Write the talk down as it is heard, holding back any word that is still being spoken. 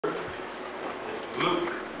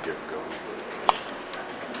Luke Get going.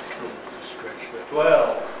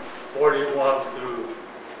 12:41 through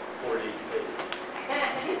 48.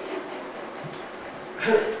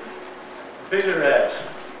 Peter asked,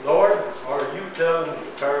 Lord, are you telling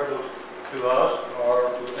the parables to us or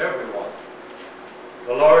to everyone?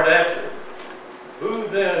 The Lord answered, who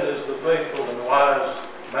then is the faithful and wise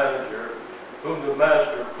manager whom the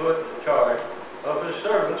master put in charge of his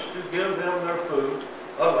servants to give them their food,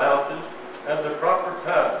 allowances, and the proper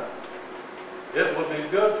time? It will be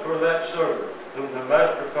good for that servant whom the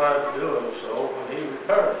master finds doing so when he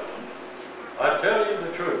returns. I tell you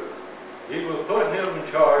the truth, he will put him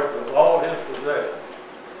in charge of all his possessions.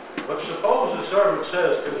 But suppose the servant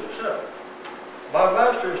says to himself, my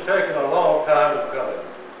master has taken a long time in coming,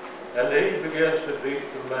 and he begins to beat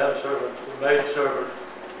the manservants, the maidservants,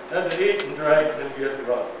 and to eat and drink and get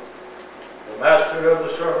drunk. The master of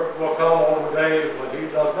the servant will come on a day when he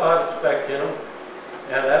does not expect him,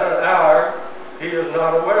 and at an hour he is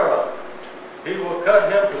not aware of. He will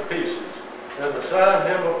cut him to pieces and assign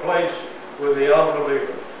him a place with the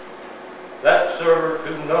unbelievers. That servant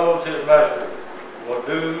who knows his master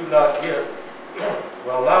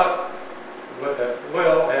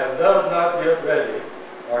will and does not get ready,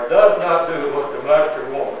 or does not do what the master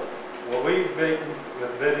wants, will be beaten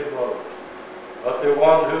with many blows. But the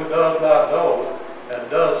one who does not know and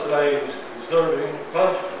does things deserving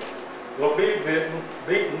punishment will be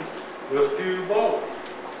beaten with few blows.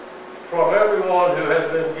 From everyone who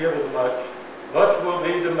has been given much, much will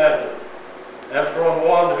be demanded, and from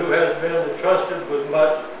one who has been entrusted with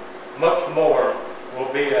much, much more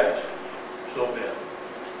will be asked. So be it.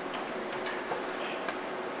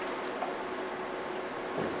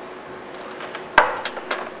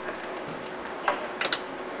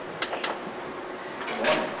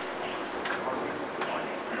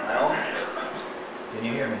 Can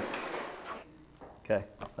you hear me? Okay,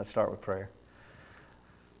 let's start with prayer.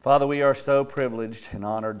 Father, we are so privileged and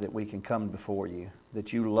honored that we can come before you,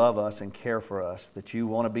 that you love us and care for us, that you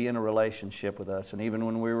want to be in a relationship with us, and even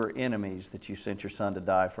when we were enemies, that you sent your Son to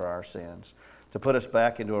die for our sins, to put us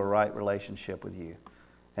back into a right relationship with you,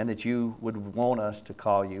 and that you would want us to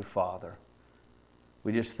call you Father.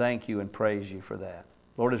 We just thank you and praise you for that.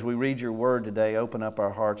 Lord, as we read your word today, open up our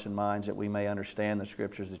hearts and minds that we may understand the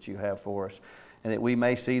scriptures that you have for us, and that we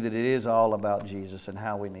may see that it is all about Jesus and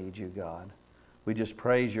how we need you, God. We just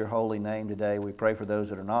praise your holy name today. We pray for those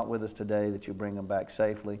that are not with us today, that you bring them back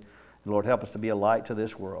safely. And Lord, help us to be a light to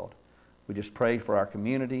this world. We just pray for our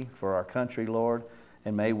community, for our country, Lord,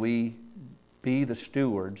 and may we be the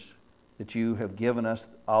stewards that you have given us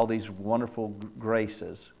all these wonderful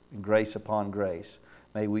graces, and grace upon grace.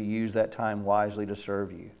 May we use that time wisely to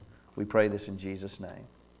serve you. We pray this in Jesus' name.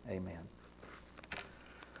 Amen.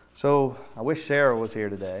 So I wish Sarah was here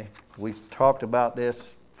today. We talked about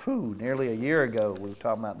this nearly a year ago. We were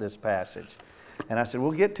talking about this passage. And I said,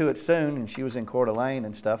 we'll get to it soon. And she was in Coeur d'Alene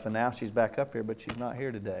and stuff, and now she's back up here, but she's not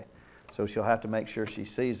here today. So she'll have to make sure she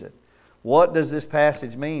sees it. What does this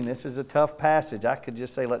passage mean? This is a tough passage. I could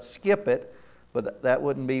just say, let's skip it, but that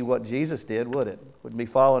wouldn't be what Jesus did, would it? Wouldn't be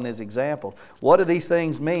following his example. What do these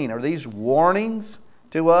things mean? Are these warnings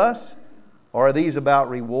to us? Or are these about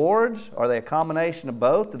rewards? Are they a combination of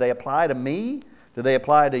both? Do they apply to me? Do they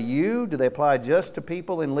apply to you? Do they apply just to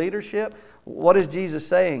people in leadership? What is Jesus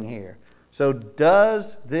saying here? So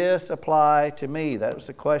does this apply to me? That was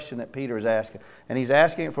the question that Peter is asking. And he's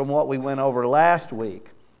asking it from what we went over last week.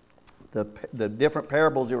 The different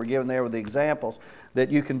parables that were given there with the examples.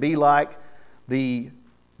 That you can be like the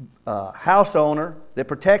house owner that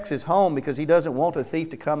protects his home because he doesn't want a thief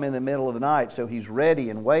to come in the middle of the night, so he's ready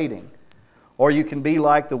and waiting. Or you can be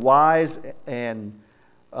like the wise and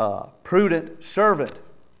prudent servant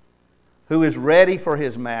who is ready for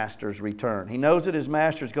his master's return. He knows that his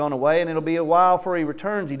master's gone away and it'll be a while before he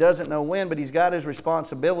returns. He doesn't know when, but he's got his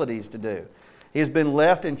responsibilities to do. He has been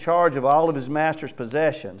left in charge of all of his master's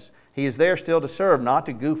possessions. He is there still to serve, not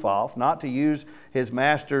to goof off, not to use his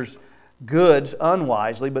master's goods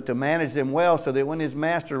unwisely, but to manage them well so that when his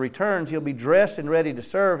master returns, he'll be dressed and ready to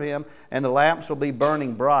serve him, and the lamps will be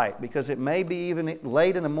burning bright, because it may be even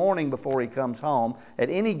late in the morning before he comes home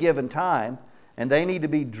at any given time, and they need to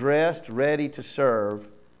be dressed, ready to serve,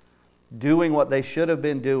 doing what they should have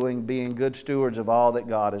been doing, being good stewards of all that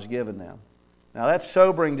God has given them. Now that's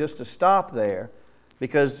sobering just to stop there,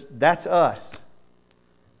 because that's us.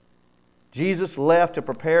 Jesus left to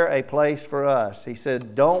prepare a place for us. He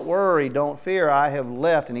said, don't worry, don't fear, I have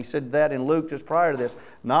left. And he said that in Luke just prior to this.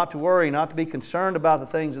 Not to worry, not to be concerned about the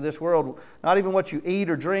things of this world, not even what you eat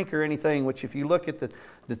or drink or anything, which if you look at the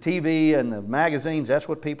TV and the magazines, that's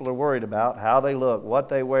what people are worried about, how they look, what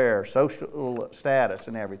they wear, social status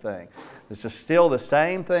and everything. This is still the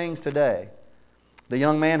same things today. The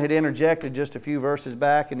young man had interjected just a few verses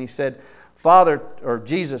back and he said, Father, or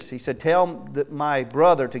Jesus, he said, tell my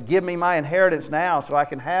brother to give me my inheritance now so I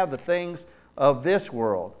can have the things of this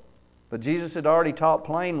world. But Jesus had already taught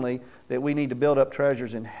plainly that we need to build up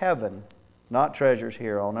treasures in heaven, not treasures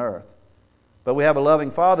here on earth. But we have a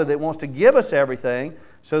loving Father that wants to give us everything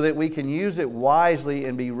so that we can use it wisely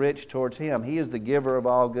and be rich towards Him. He is the giver of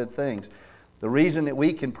all good things. The reason that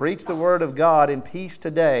we can preach the Word of God in peace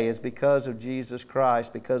today is because of Jesus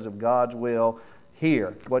Christ, because of God's will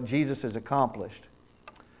here, what Jesus has accomplished.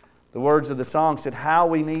 The words of the song said, how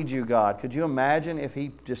we need you, God. Could you imagine if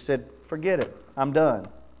He just said, forget it, I'm done?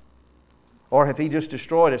 Or if He just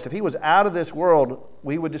destroyed us. If He was out of this world,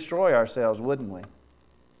 we would destroy ourselves, wouldn't we?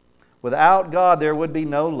 Without God, there would be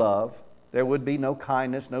no love, there would be no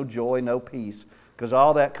kindness, no joy, no peace, because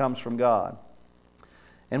all that comes from God.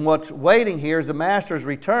 And what's waiting here is the Master's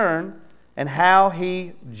return and how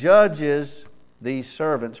He judges these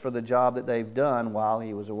servants for the job that they've done while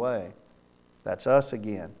He was away. That's us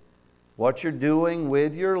again. What you're doing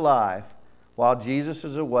with your life while Jesus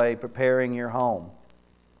is away preparing your home.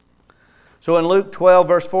 So in Luke 12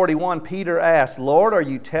 verse 41, Peter asked, Lord, are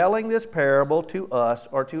you telling this parable to us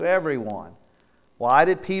or to everyone? Why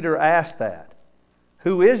did Peter ask that?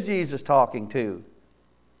 Who is Jesus talking to?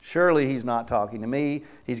 Surely He's not talking to me.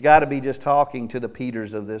 He's got to be just talking to the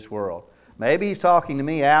Peters of this world. Maybe He's talking to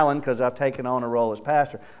me, Alan, because I've taken on a role as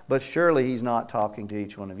pastor. But surely He's not talking to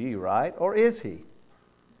each one of you, right? Or is He?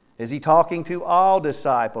 Is He talking to all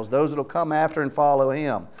disciples, those that will come after and follow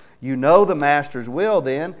Him? You know the Master's will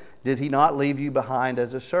then. Did He not leave you behind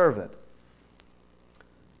as a servant?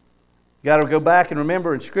 You've got to go back and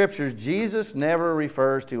remember in Scriptures, Jesus never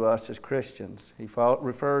refers to us as Christians. He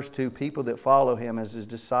refers to people that follow Him as His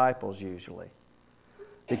disciples usually.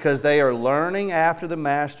 Because they are learning after the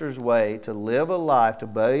Master's way to live a life, to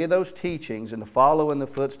obey those teachings and to follow in the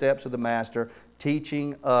footsteps of the Master,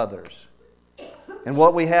 teaching others. And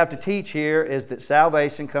what we have to teach here is that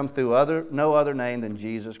salvation comes through no other name than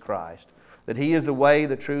Jesus Christ. That He is the way,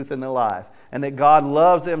 the truth, and the life. And that God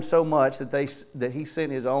loves them so much that He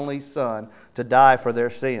sent His only Son to die for their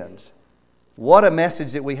sins. What a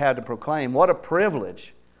message that we have to proclaim. What a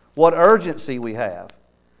privilege. What urgency we have.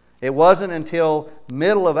 It wasn't until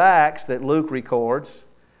middle of Acts that Luke records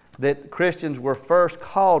that Christians were first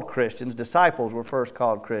called Christians, disciples were first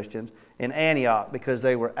called Christians in Antioch because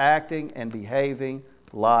they were acting and behaving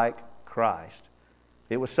like Christ.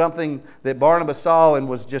 It was something that Barnabas saw and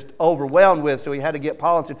was just overwhelmed with, so he had to get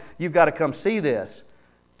Paul and said, you've got to come see this.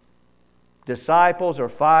 Disciples are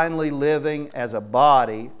finally living as a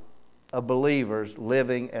body of believers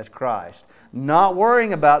living as Christ. Not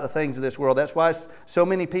worrying about the things of this world. That's why so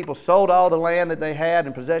many people sold all the land that they had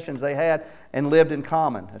and possessions they had and lived in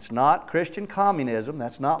common. It's not Christian communism.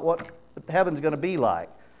 That's not what heaven's going to be like.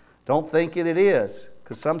 Don't think it is.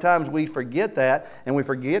 Because sometimes we forget that and we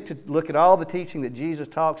forget to look at all the teaching that Jesus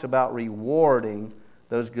talks about rewarding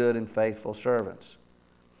those good and faithful servants.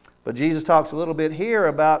 But Jesus talks a little bit here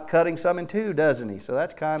about cutting some in two, doesn't He? So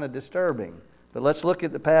that's kind of disturbing. But let's look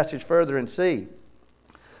at the passage further and see.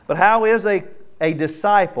 But how is a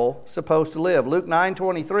disciple supposed to live? Luke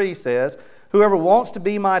 9:23 says, whoever wants to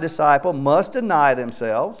be my disciple must deny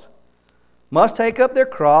themselves, must take up their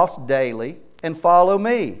cross daily, and follow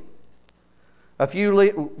me. A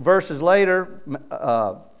few verses later,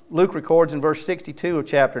 Luke records in verse 62 of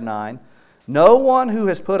chapter 9, no one who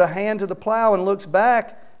has put a hand to the plow and looks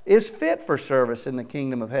back is fit for service in the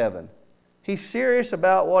kingdom of heaven. He's serious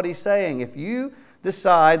about what he's saying. If you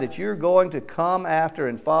decide that you're going to come after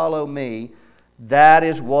and follow me, that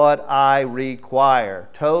is what I require.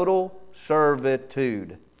 Total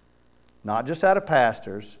servitude. Not just out of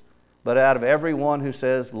pastors, but out of everyone who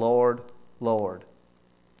says, Lord, Lord.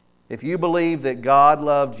 If you believe that God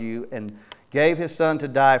loved you and gave His Son to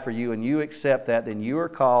die for you and you accept that, then you are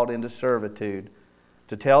called into servitude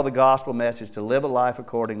to tell the gospel message, to live a life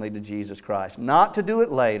accordingly to Jesus Christ. Not to do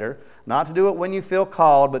it later, not to do it when you feel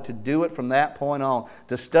called, but to do it from that point on.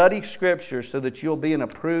 To study Scripture so that you'll be an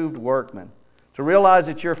approved workman. To realize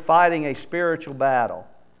that you're fighting a spiritual battle.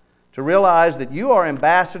 To realize that you are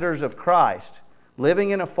ambassadors of Christ, living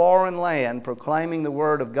in a foreign land, proclaiming the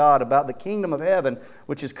Word of God about the kingdom of heaven,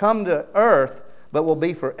 which has come to earth, but will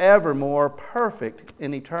be forevermore perfect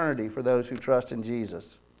in eternity for those who trust in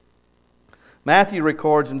Jesus. Matthew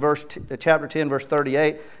records in chapter 10, verse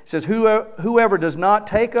 38, it says, whoever does not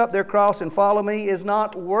take up their cross and follow me is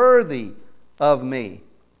not worthy of me.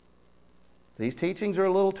 These teachings are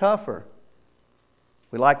a little tougher.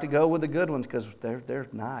 We like to go with the good ones because they're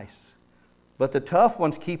nice. But the tough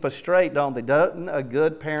ones keep us straight, don't they? Doesn't a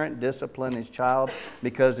good parent discipline his child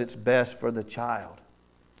because it's best for the child?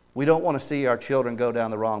 We don't want to see our children go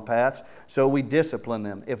down the wrong paths, so we discipline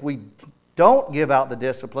them. If we don't give out the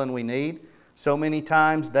discipline we need, so many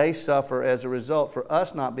times they suffer as a result for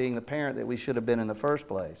us not being the parent that we should have been in the first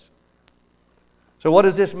place. So what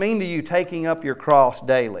does this mean to you, taking up your cross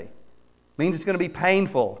daily? It means it's going to be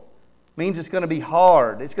painful. It means it's going to be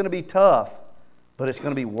hard. It's going to be tough. But it's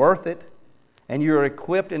going to be worth it. And you're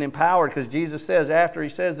equipped and empowered because Jesus says, after He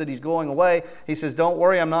says that He's going away, He says, don't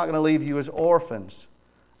worry, I'm not going to leave you as orphans.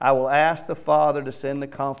 I will ask the Father to send the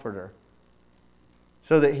Comforter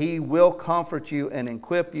so that He will comfort you and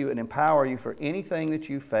equip you and empower you for anything that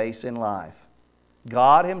you face in life.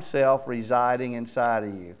 God Himself residing inside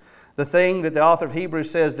of you. The thing that the author of Hebrews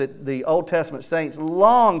says that the Old Testament saints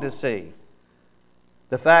long to see.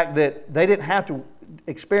 The fact that they didn't have to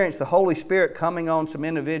experience the Holy Spirit coming on some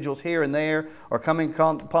individuals here and there or coming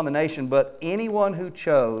upon the nation, but anyone who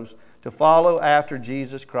chose to follow after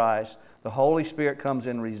Jesus Christ, the Holy Spirit comes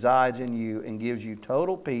and resides in you and gives you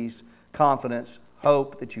total peace, confidence,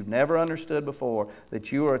 hope that you've never understood before,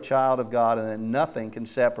 that you are a child of God and that nothing can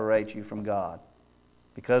separate you from God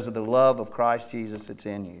because of the love of Christ Jesus that's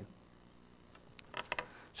in you.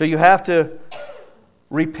 So you have to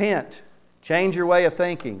repent, change your way of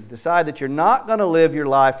thinking, decide that you're not going to live your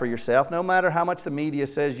life for yourself, no matter how much the media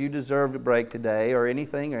says you deserve to break today or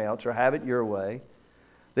anything else or have it your way,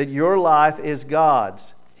 that your life is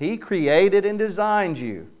God's. He created and designed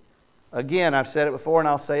you. Again, I've said it before and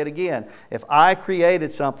I'll say it again. If I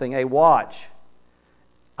created something, a watch,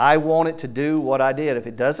 I want it to do what I did. If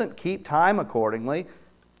it doesn't keep time accordingly,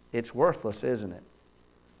 it's worthless, isn't it?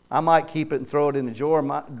 I might keep it and throw it in the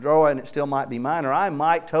drawer and it still might be mine, or I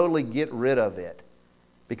might totally get rid of it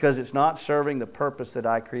because it's not serving the purpose that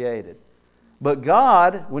I created. But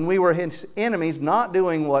God, when we were His enemies, not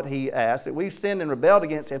doing what He asked, that we've sinned and rebelled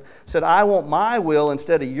against Him, said, I want my will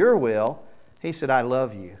instead of your will. He said, I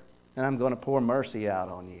love you, and I'm going to pour mercy out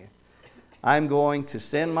on you. I'm going to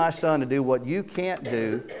send my Son to do what you can't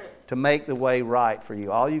do to make the way right for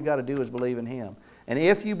you. All you've got to do is believe in Him. And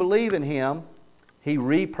if you believe in Him, He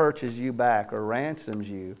repurchases you back or ransoms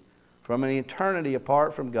you from an eternity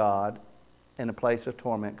apart from God in a place of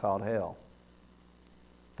torment called hell.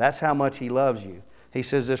 That's how much He loves you. He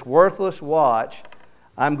says, this worthless watch,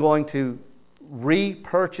 I'm going to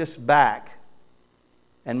repurchase back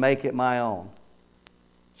and make it my own.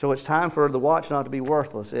 So it's time for the watch not to be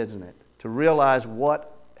worthless, isn't it? To realize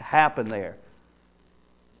what happened there.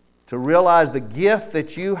 To realize the gift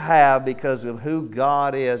that you have because of who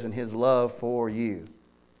God is and His love for you.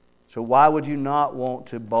 So why would you not want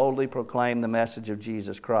to boldly proclaim the message of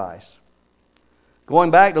Jesus Christ? Going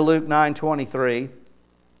back to Luke 9:23,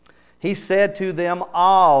 He said to them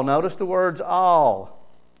all, notice the words all,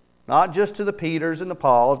 not just to the Peters and the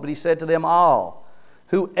Pauls, but He said to them all,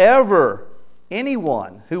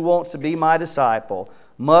 anyone who wants to be my disciple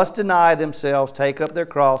must deny themselves, take up their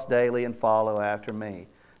cross daily, and follow after me.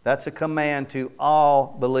 That's a command to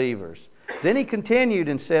all believers. Then He continued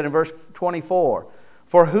and said in verse 24,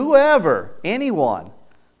 for anyone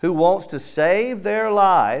who wants to save their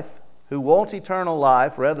life, who wants eternal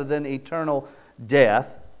life rather than eternal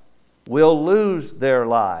death, will lose their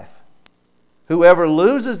life. Whoever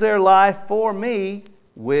loses their life for me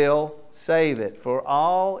will save it for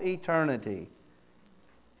all eternity.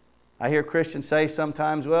 I hear Christians say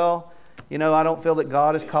sometimes, well, you know, I don't feel that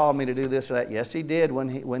God has called me to do this or that. Yes, He did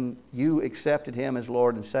when you accepted Him as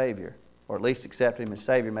Lord and Savior. Or at least accepted Him as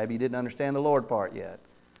Savior. Maybe you didn't understand the Lord part yet.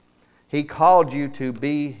 He called you to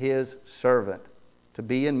be His servant. To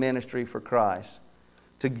be in ministry for Christ.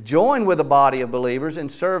 To join with a body of believers and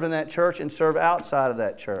serve in that church and serve outside of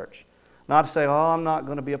that church. Not to say, oh, I'm not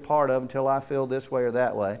going to be a part of until I feel this way or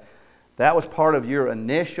that way. That was part of your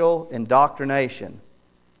initial indoctrination.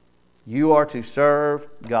 You are to serve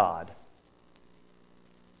God.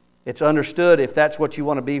 It's understood if that's what you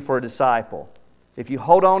want to be for a disciple. If you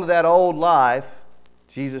hold on to that old life,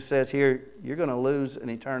 Jesus says here, you're going to lose an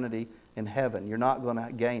eternity in heaven. You're not going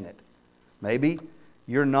to gain it. Maybe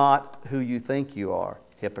you're not who you think you are,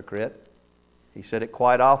 hypocrite. He said it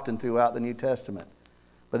quite often throughout the New Testament.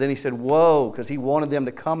 But then He said, woe, because He wanted them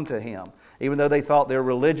to come to Him. Even though they thought their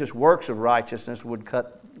religious works of righteousness would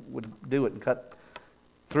do it and cut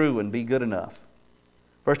through and be good enough.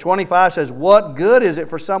 Verse 25 says, what good is it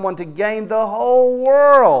for someone to gain the whole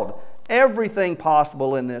world everything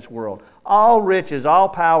possible in this world, all riches, all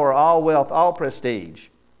power, all wealth, all prestige,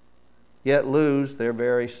 yet lose their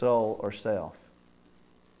very soul or self.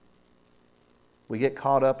 We get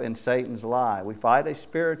caught up in Satan's lie. We fight a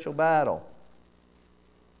spiritual battle.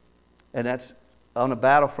 And that's on a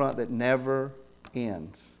battlefront that never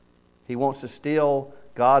ends. He wants to steal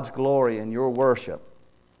God's glory in your worship.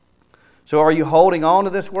 So are you holding on to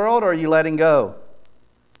this world, or are you letting go?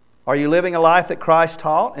 Are you living a life that Christ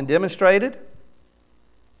taught and demonstrated?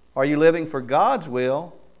 Are you living for God's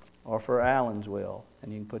will or for Alan's will?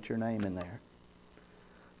 And you can put your name in there.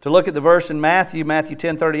 To look at the verse in Matthew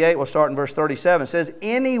 10:38, we'll start in verse 37. It says,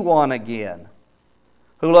 anyone again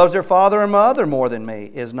who loves their father and mother more than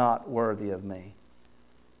me is not worthy of me.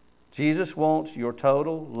 Jesus wants your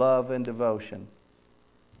total love and devotion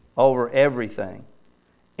over everything.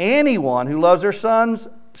 Anyone who loves their son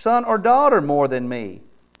or daughter more than me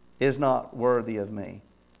is not worthy of me.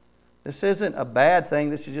 This isn't a bad thing.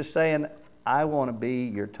 This is just saying, I want to be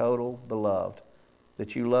your total beloved,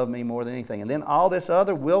 that you love me more than anything. And then all this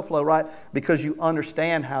other will flow right because you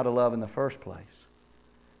understand how to love in the first place.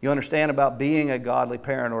 You understand about being a godly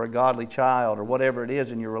parent or a godly child or whatever it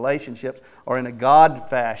is in your relationships, or in a God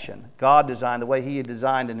fashion, God design, the way He had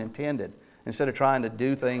designed and intended, instead of trying to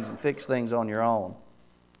do things and fix things on your own.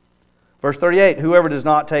 Verse 38, whoever does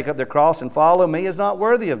not take up their cross and follow me is not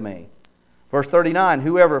worthy of me. Verse 39,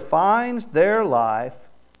 whoever finds their life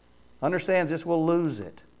understands this will lose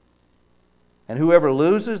it. And whoever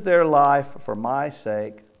loses their life for my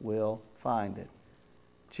sake will find it.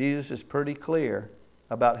 Jesus is pretty clear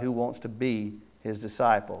about who wants to be His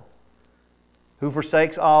disciple, who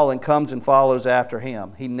forsakes all and comes and follows after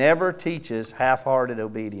Him. He never teaches half-hearted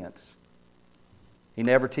obedience. He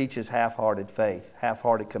never teaches half-hearted faith,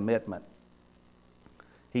 half-hearted commitment.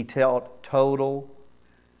 He taught total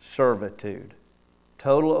servitude,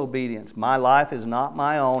 total obedience. My life is not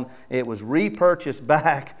my own. It was repurchased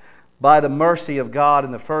back by the mercy of God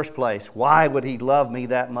in the first place. Why would He love me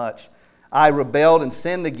that much? I rebelled and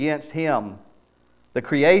sinned against Him, the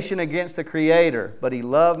creation against the Creator, but He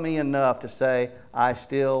loved me enough to say, I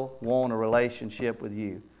still want a relationship with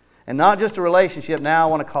you. And not just a relationship, now I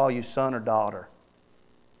want to call you son or daughter.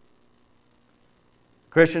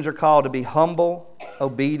 Christians are called to be humble,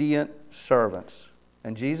 obedient servants.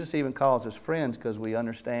 And Jesus even calls us friends because we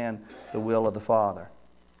understand the will of the Father.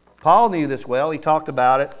 Paul knew this well. He talked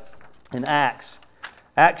about it in Acts.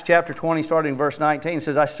 Acts chapter 20, starting in verse 19,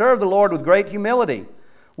 says, I serve the Lord with great humility,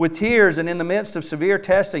 with tears and in the midst of severe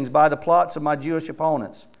testings by the plots of my Jewish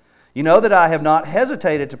opponents. You know that I have not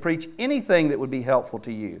hesitated to preach anything that would be helpful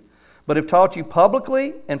to you, but have taught you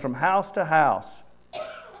publicly and from house to house.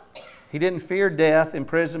 He didn't fear death,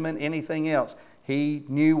 imprisonment, anything else. He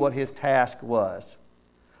knew what his task was.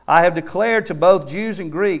 I have declared to both Jews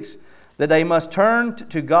and Greeks that they must turn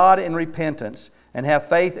to God in repentance and have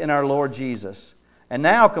faith in our Lord Jesus. And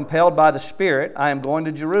now, compelled by the Spirit, I am going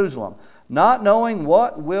to Jerusalem, not knowing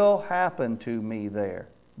what will happen to me there.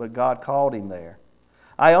 But God called him there.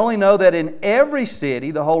 I only know that in every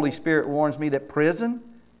city the Holy Spirit warns me that prison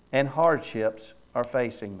and hardships are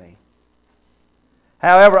facing me.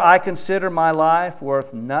 However, I consider my life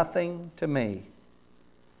worth nothing to me.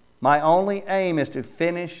 My only aim is to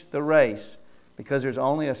finish the race, because there's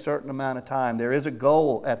only a certain amount of time. There is a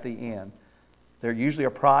goal at the end. There usually are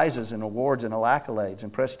prizes and awards and accolades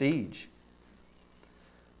and prestige.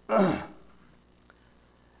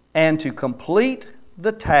 And to complete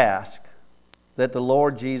the task that the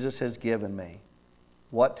Lord Jesus has given me.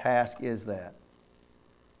 What task is that?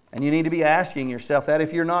 And you need to be asking yourself that.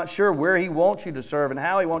 If you're not sure where He wants you to serve and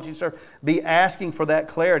how He wants you to serve, be asking for that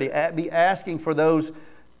clarity. Be asking for those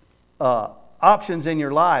options in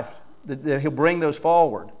your life, that He'll bring those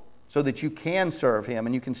forward so that you can serve Him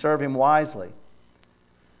and you can serve Him wisely.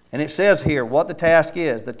 And it says here what the task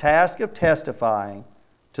is. The task of testifying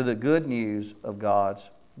to the good news of God's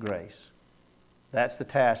grace. That's the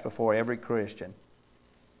task before every Christian.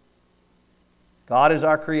 God is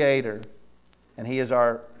our Creator, and He is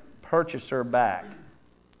our purchaser back.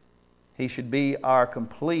 He should be our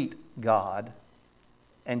complete God,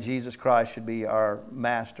 and Jesus Christ should be our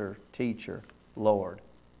master, teacher, Lord.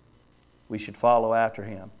 We should follow after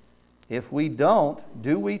Him. If we don't,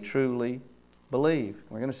 do we truly believe?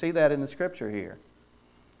 We're going to see that in the Scripture here.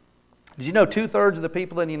 Did you know 2/3 of the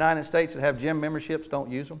people in the United States that have gym memberships don't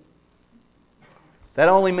use them? That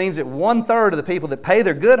only means that 1/3 of the people that pay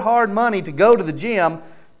their good hard money to go to the gym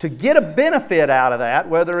to get a benefit out of that,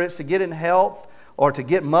 whether it's to get in health or to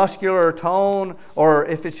get muscular tone or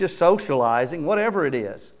if it's just socializing, whatever it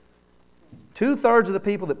is, 2/3 of the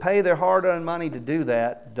people that pay their hard-earned money to do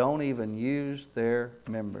that don't even use their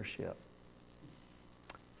membership.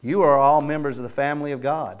 You are all members of the family of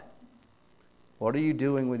God. What are you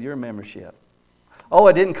doing with your membership? Oh,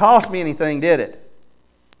 it didn't cost me anything, did it?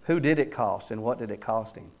 Who did it cost and what did it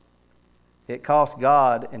cost Him? It cost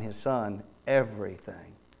God and His Son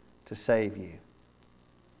everything to save you.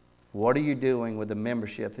 What are you doing with the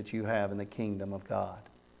membership that you have in the kingdom of God?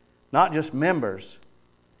 Not just members,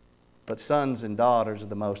 but sons and daughters of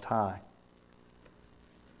the Most High.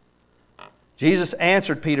 Jesus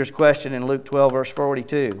answered Peter's question in Luke 12, verse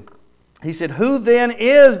 42. He said, "Who then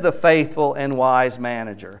is the faithful and wise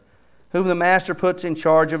manager, whom the master puts in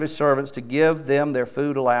charge of his servants to give them their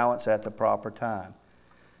food allowance at the proper time?"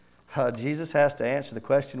 Jesus has to answer the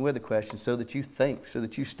question with a question so that you think, so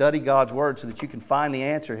that you study God's Word, so that you can find the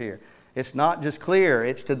answer here. It's not just clear.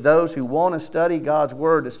 It's to those who want to study God's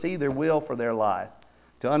Word to see their will for their life,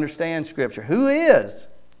 to understand Scripture. Who is?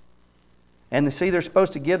 And to see they're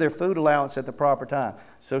supposed to give their food allowance at the proper time.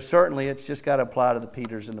 So certainly it's just got to apply to the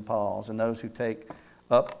Peters and the Pauls and those who take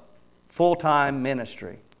up full-time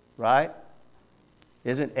ministry, right?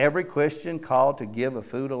 Isn't every Christian called to give a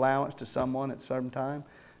food allowance to someone at some time?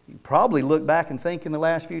 You probably look back and think in the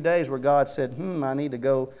last few days where God said, I need to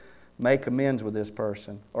go make amends with this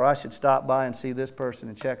person. Or I should stop by and see this person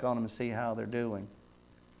and check on them and see how they're doing.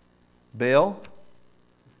 Bill,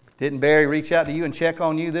 didn't Barry reach out to you and check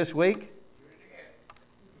on you this week?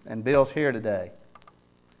 And Bill's here today.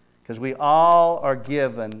 Because we all are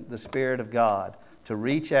given the Spirit of God to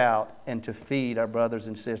reach out and to feed our brothers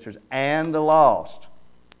and sisters and the lost.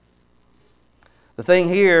 The thing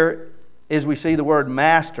here is we see the word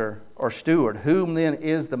master or steward. Whom then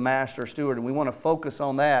is the master or steward? And we want to focus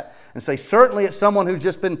on that and say certainly it's someone who's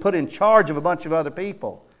just been put in charge of a bunch of other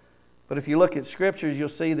people. But if you look at Scriptures, you'll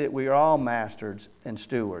see that we are all masters and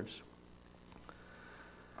stewards.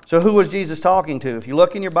 So who was Jesus talking to? If you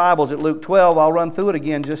look in your Bibles at Luke 12, I'll run through it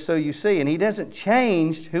again just so you see. And He doesn't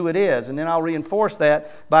change who it is. And then I'll reinforce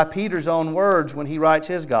that by Peter's own words when he writes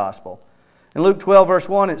his gospel. In Luke 12, verse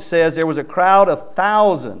 1, it says, "There was a crowd of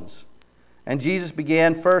thousands, and Jesus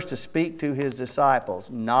began first to speak to His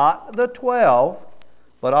disciples." Not the 12,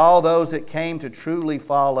 but all those that came to truly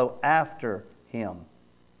follow after Him.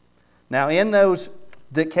 Now in those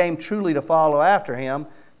that came truly to follow after Him,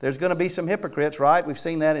 there's going to be some hypocrites, right? We've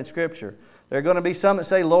seen that in Scripture. There are going to be some that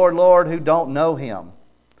say, "Lord, Lord," who don't know Him.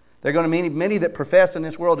 There are going to be many that profess in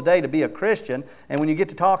this world today to be a Christian, and when you get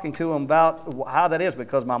to talking to them about how that is,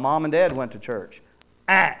 because my mom and dad went to church.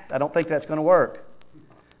 I don't think that's going to work.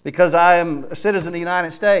 Because I am a citizen of the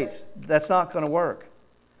United States, that's not going to work.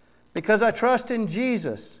 Because I trust in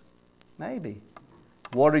Jesus, maybe.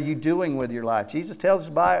 What are you doing with your life? Jesus tells us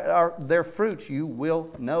by their fruits you will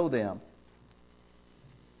know them.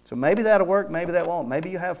 So maybe that'll work, maybe that won't. Maybe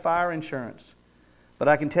you have fire insurance. But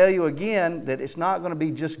I can tell you again that it's not going to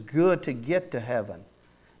be just good to get to heaven.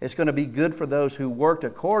 It's going to be good for those who worked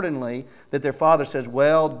accordingly, that their Father says,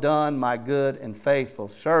 "Well done, my good and faithful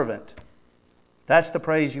servant." That's the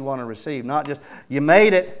praise you want to receive. Not just, you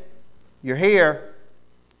made it, you're here.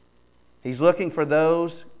 He's looking for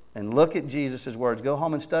those, and look at Jesus' words. Go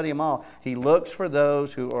home and study them all. He looks for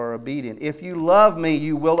those who are obedient. "If you love me,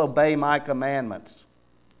 you will obey my commandments."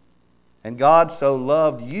 And God so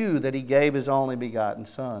loved you that He gave His only begotten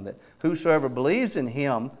Son, that whosoever believes in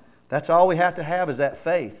Him, that's all we have to have is that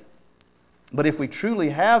faith. But if we truly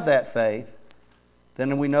have that faith,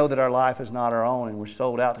 then we know that our life is not our own and we're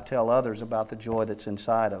sold out to tell others about the joy that's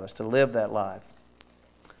inside of us, to live that life.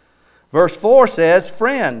 Verse 4 says,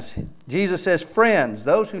 friends. Jesus says, friends,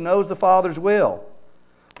 those who knows the Father's will.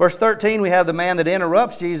 Verse 13, we have the man that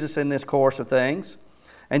interrupts Jesus in this course of things.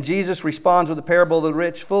 And Jesus responds with the parable of the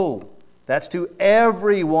rich fool. That's to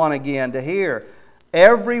everyone again to hear.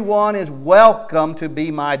 Everyone is welcome to be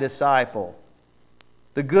my disciple.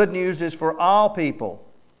 The good news is for all people.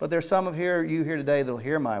 But there's some of you here today that will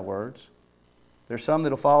hear my words. There's some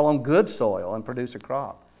that will fall on good soil and produce a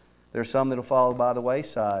crop. There's some that will fall by the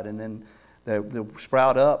wayside and then they'll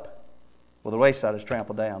sprout up. Well, the wayside is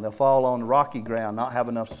trampled down. They'll fall on rocky ground, not have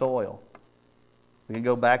enough soil. We can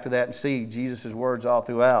go back to that and see Jesus' words all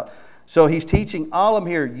throughout. So He's teaching all of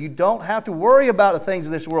them here. You don't have to worry about the things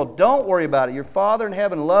of this world. Don't worry about it. Your Father in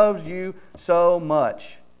heaven loves you so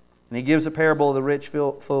much. And He gives the parable of the rich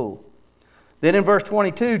fool. Then in verse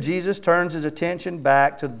 22, Jesus turns His attention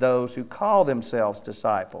back to those who call themselves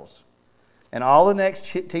disciples. And all the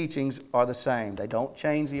next teachings are the same. They don't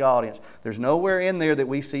change the audience. There's nowhere in there that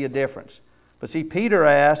we see a difference. But see, Peter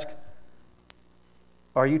asked,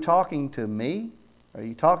 are you talking to me? Are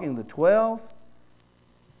you talking to the 12?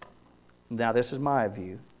 Now, this is my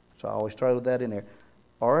view. So I always throw that in there.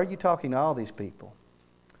 Or are you talking to all these people?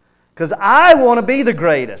 Because I want to be the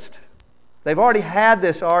greatest. They've already had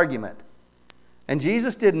this argument. And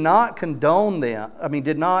Jesus did not condone them,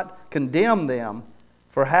 did not condemn them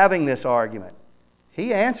for having this argument.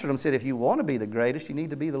 He answered them, said, if you want to be the greatest, you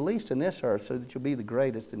need to be the least in this earth so that you'll be the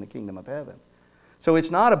greatest in the kingdom of heaven. So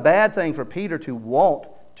it's not a bad thing for Peter to want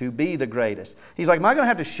to be the greatest. He's like, am I going to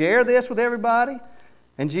have to share this with everybody?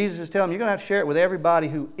 And Jesus is telling him, you're going to have to share it with everybody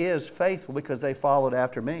who is faithful because they followed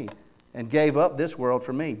after me and gave up this world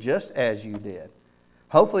for me, just as you did.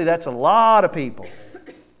 Hopefully that's a lot of people.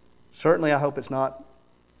 Certainly I hope it's not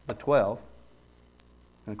the 12.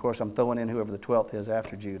 And of course I'm throwing in whoever the 12th is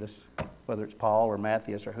after Judas, whether it's Paul or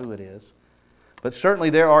Matthias or who it is. But certainly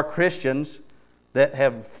there are Christians that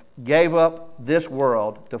have gave up this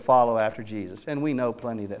world to follow after Jesus. And we know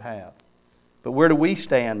plenty that have. But where do we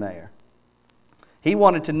stand there? He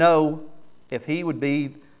wanted to know if he would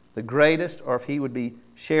be the greatest or if he would be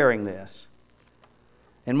sharing this.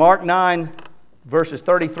 In Mark 9, verses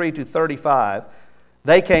 33 to 35,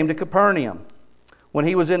 they came to Capernaum. When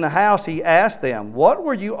he was in the house, he asked them, what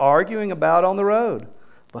were you arguing about on the road?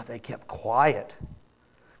 But they kept quiet.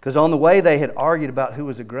 Because on the way they had argued about who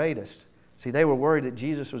was the greatest. See, they were worried that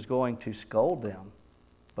Jesus was going to scold them,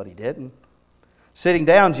 but he didn't. Sitting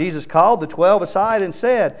down, Jesus called the 12 aside and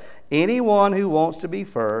said, anyone who wants to be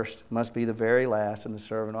first must be the very last and the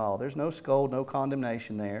servant of all. There's no scold, no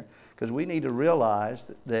condemnation there, because we need to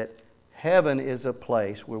realize that heaven is a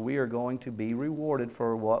place where we are going to be rewarded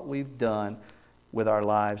for what we've done with our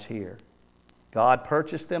lives here. God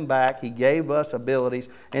purchased them back. He gave us abilities.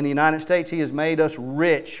 In the United States, He has made us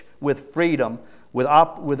rich with freedom, with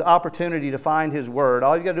opportunity to find His Word.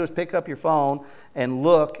 All you got to do is pick up your phone and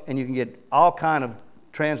look, and you can get all kind of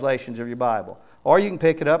translations of your Bible. Or you can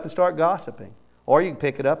pick it up and start gossiping. Or you can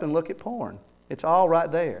pick it up and look at porn. It's all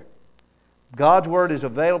right there. God's Word is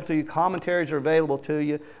available to you. Commentaries are available to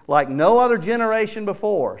you like no other generation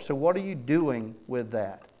before. So what are you doing with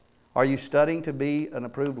that? Are you studying to be an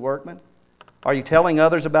approved workman? Are you telling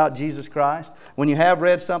others about Jesus Christ? When you have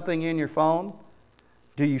read something in your phone,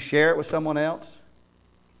 do you share it with someone else?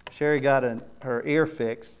 Sherry got her ear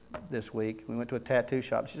fixed this week. We went to a tattoo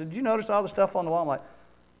shop. She said, did you notice all the stuff on the wall? I'm like,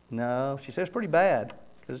 no. She said, it's pretty bad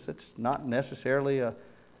because it's not necessarily a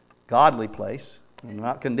godly place. I'm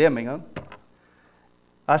not condemning them.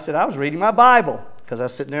 I said, I was reading my Bible because I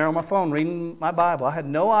was sitting there on my phone reading my Bible. I had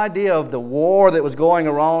no idea of the war that was going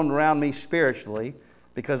on around me spiritually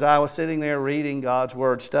because I was sitting there reading God's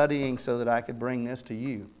Word, studying so that I could bring this to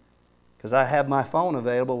you. Because I have my phone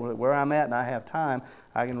available where I'm at and I have time,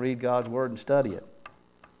 I can read God's Word and study it.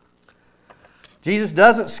 Jesus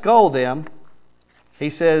doesn't scold them. He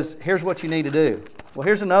says, here's what you need to do. Well,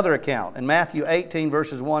 here's another account in Matthew 18,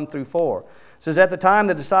 verses 1 through 4. It says, at the time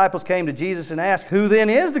the disciples came to Jesus and asked, who then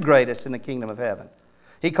is the greatest in the kingdom of heaven?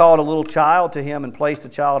 He called a little child to him and placed the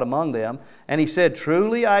child among them. And he said,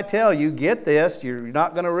 truly I tell you, get this, you're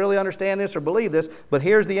not going to really understand this or believe this, but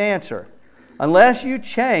here's the answer. Unless you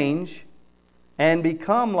change and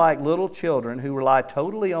become like little children who rely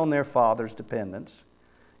totally on their father's dependence,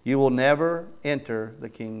 you will never enter the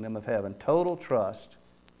kingdom of heaven. Total trust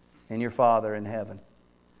in your Father in heaven.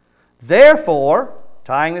 Therefore,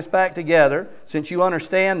 tying this back together, since you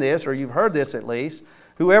understand this, or you've heard this at least,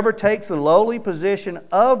 whoever takes the lowly position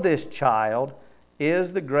of this child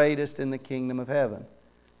is the greatest in the kingdom of heaven.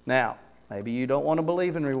 Now, maybe you don't want to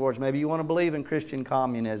believe in rewards. Maybe you want to believe in Christian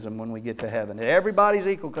communism when we get to heaven. Everybody's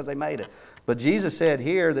equal because they made it. But Jesus said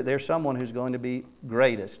here that there's someone who's going to be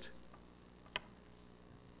greatest.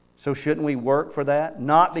 So shouldn't we work for that?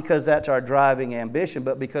 Not because that's our driving ambition,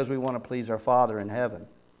 but because we want to please our Father in heaven.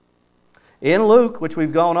 In Luke, which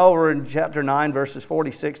we've gone over in chapter 9, verses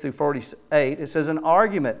 46 through 48, it says, an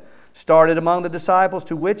argument started among the disciples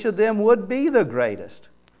to which of them would be the greatest.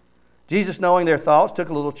 Jesus, knowing their thoughts, took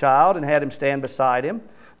a little child and had him stand beside him.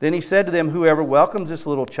 Then he said to them, whoever welcomes this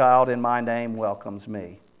little child in my name welcomes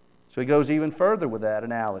me. So he goes even further with that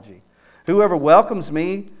analogy. Whoever welcomes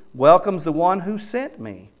me welcomes the one who sent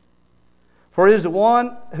me. For it is the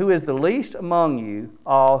one who is the least among you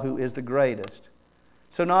all who is the greatest.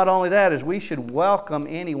 So not only that, is we should welcome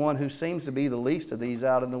anyone who seems to be the least of these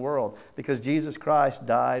out in the world, because Jesus Christ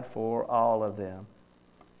died for all of them.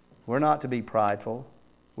 We're not to be prideful.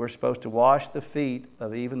 We're supposed to wash the feet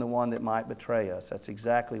of even the one that might betray us. That's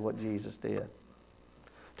exactly what Jesus did.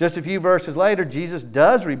 Just a few verses later, Jesus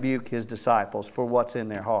does rebuke his disciples for what's in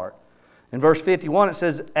their heart. In verse 51, it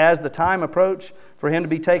says, as the time approached for him to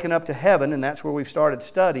be taken up to heaven, and that's where we've started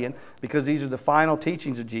studying, because these are the final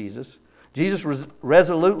teachings of Jesus, Jesus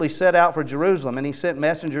resolutely set out for Jerusalem, and he sent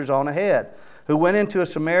messengers on ahead. who went into a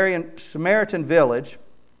Samaritan village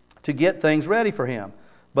to get things ready for him.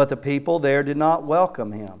 But the people there did not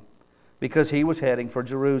welcome him, because he was heading for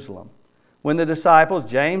Jerusalem. When the disciples,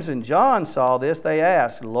 James and John, saw this, they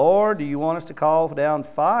asked, Lord, do you want us to call down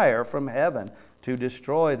fire from heaven to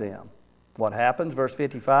destroy them? What happens? Verse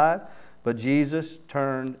 55, but Jesus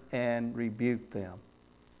turned and rebuked them.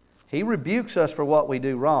 He rebukes us for what we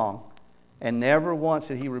do wrong, and never once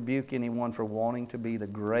did he rebuke anyone for wanting to be the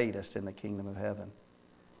greatest in the kingdom of heaven.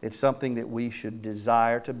 It's something that we should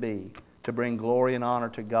desire to be, to bring glory and honor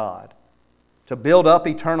to God, to build up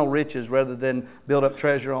eternal riches rather than build up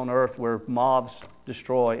treasure on earth where moths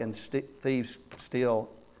destroy and thieves steal.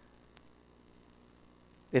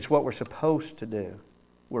 It's what we're supposed to do.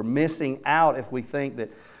 We're missing out if we think that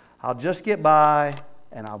I'll just get by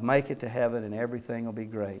and I'll make it to heaven and everything will be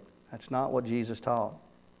great. That's not what Jesus taught.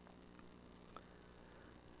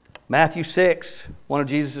 Matthew 6, one of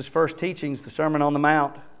Jesus' first teachings, the Sermon on the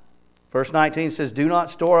Mount. Verse 19 says, do not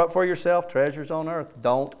store up for yourself treasures on earth.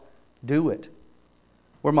 Don't do it.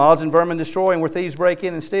 Where moths and vermin destroy and where thieves break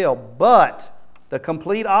in and steal. But the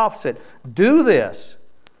complete opposite. Do this.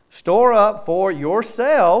 Store up for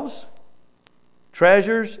yourselves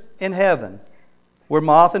treasures in heaven, where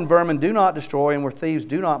moth and vermin do not destroy and where thieves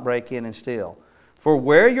do not break in and steal. For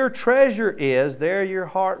where your treasure is, there your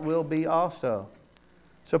heart will be also.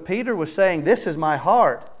 So Peter was saying, this is my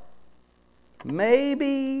heart.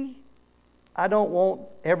 Maybe I don't want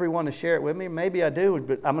everyone to share it with me. Maybe I do,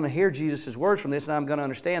 but I'm going to hear Jesus' words from this, and I'm going to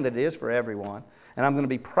understand that it is for everyone. And I'm going to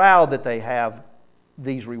be proud that they have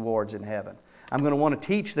these rewards in heaven. I'm going to want to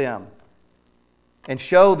teach them and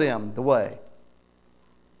show them the way.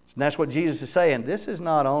 And that's what Jesus is saying. This is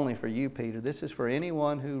not only for you, Peter. This is for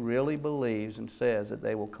anyone who really believes and says that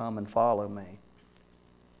they will come and follow me.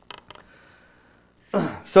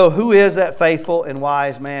 So who is that faithful and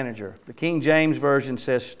wise manager? The King James Version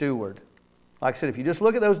says steward. Like I said, if you just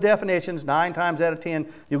look at those definitions, 9 times out of 10,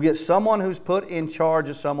 you'll get someone who's put in charge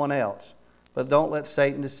of someone else. But don't let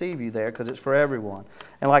Satan deceive you there, because it's for everyone.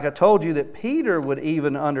 And like I told you, that Peter would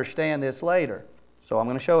even understand this later. So I'm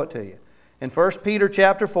going to show it to you. In 1 Peter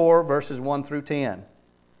chapter 4, verses 1 through 10.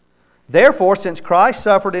 Therefore, since Christ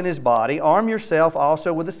suffered in His body, arm yourself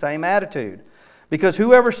also with the same attitude. Because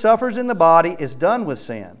whoever suffers in the body is done with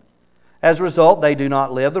sin. As a result, they do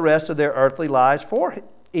not live the rest of their earthly lives for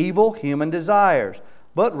evil human desires,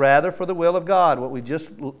 but rather for the will of God. What we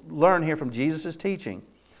just learned here from Jesus' teaching.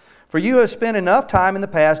 For you have spent enough time in the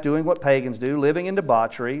past doing what pagans do, living in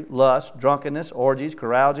debauchery, lust, drunkenness, orgies,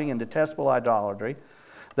 carousing, and detestable idolatry.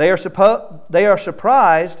 They are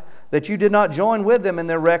surprised that you did not join with them in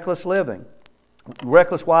their reckless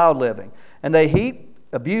wild living, and they heap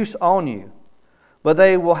abuse on you. But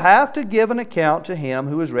they will have to give an account to Him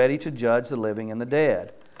who is ready to judge the living and the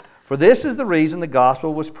dead. For this is the reason the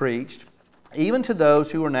gospel was preached, even to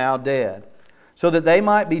those who are now dead, so that they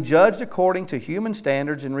might be judged according to human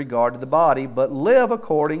standards in regard to the body, but live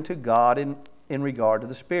according to God in regard to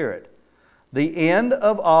the Spirit. The end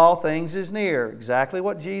of all things is near. Exactly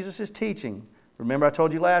what Jesus is teaching. Remember, I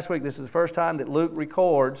told you last week, this is the first time that Luke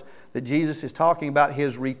records that Jesus is talking about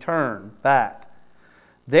His return back.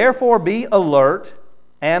 Therefore be alert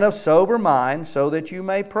and of sober mind, so that you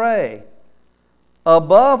may pray.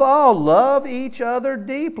 Above all, love each other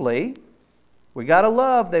deeply. We got to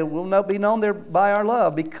love. They will not be known there by our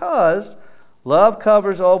love, because love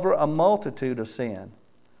covers over a multitude of sin.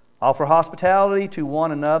 Offer hospitality to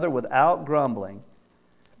one another without grumbling.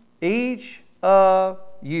 Each of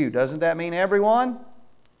you, doesn't that mean everyone?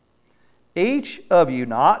 Each of you,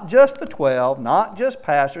 not just the 12, not just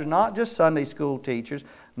pastors, not just Sunday school teachers,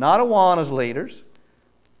 not Awana's leaders,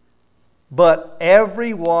 but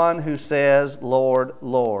everyone who says, Lord,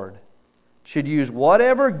 Lord, should use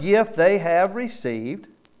whatever gift they have received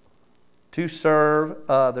to serve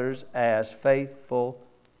others as faithful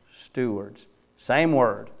stewards. Same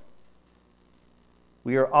word.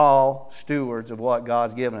 We are all stewards of what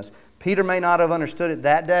God's given us. Peter may not have understood it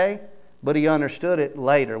that day, but he understood it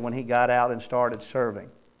later when he got out and started serving.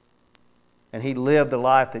 And he lived the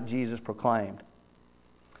life that Jesus proclaimed.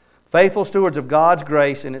 Faithful stewards of God's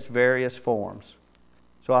grace in its various forms.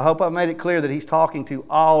 So I hope I've made it clear that he's talking to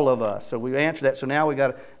all of us. So we answered that. So now we've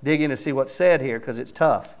got to dig in to see what's said here, because it's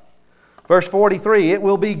tough. Verse 43, it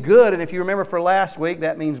will be good. And if you remember for last week,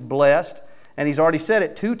 that means blessed. And he's already said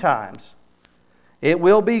it 2 times. It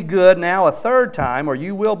will be good now a 3rd time, or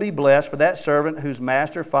you will be blessed for that servant whose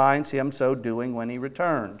master finds him so doing when he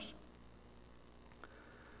returns.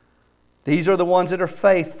 These are the ones that are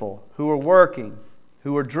faithful, who are working,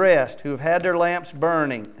 who are dressed, who have had their lamps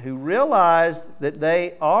burning, who realize that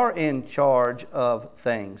they are in charge of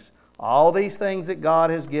things. All these things that God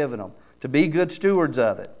has given them, to be good stewards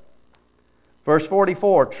of it. Verse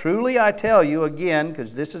 44, truly I tell you, again,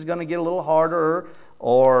 because this is going to get a little harder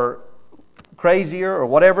or crazier or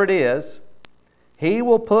whatever it is, He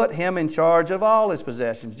will put him in charge of all his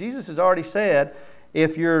possessions. Jesus has already said,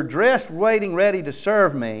 if you're dressed, waiting, ready to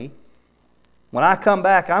serve me, when I come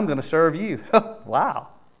back, I'm going to serve you. Wow.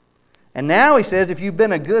 And now He says, if you've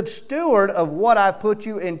been a good steward of what I've put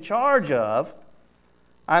you in charge of,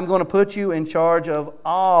 I'm going to put you in charge of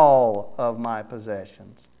all of my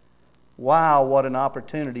possessions. Wow, what an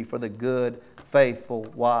opportunity for the good, faithful,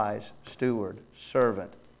 wise steward,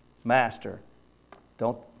 servant, master.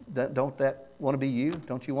 Don't that want to be you?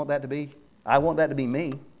 Don't you want that to be? I want that to be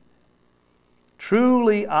me.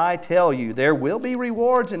 Truly I tell you, there will be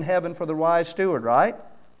rewards in heaven for the wise steward, right?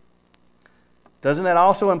 Doesn't that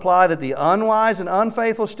also imply that the unwise and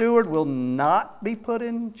unfaithful steward will not be put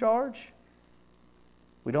in charge?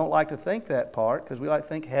 We don't like to think that part because we like to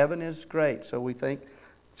think heaven is great. So we think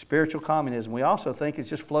spiritual communism. We also think it's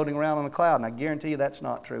just floating around on a cloud, and I guarantee you that's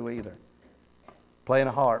not true either. Playing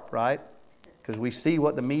a harp, right? Because we see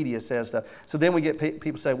what the media says stuff. So then we get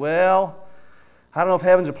people say, well, I don't know if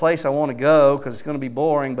heaven's a place I want to go because it's going to be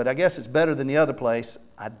boring, but I guess it's better than the other place.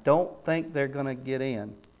 I don't think they're going to get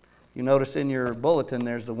in. You notice in your bulletin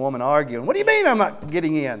there's the woman arguing, what do you mean I'm not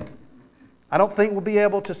getting in? I don't think we'll be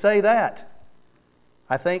able to say that.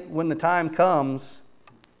 I think when the time comes,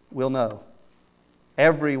 we'll know.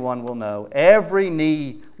 Everyone will know. Every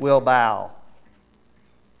knee will bow.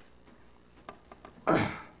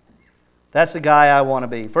 That's the guy I want to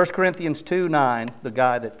be. 1 Corinthians 2:9, the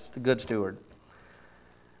guy that's the good steward.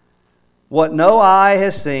 What no eye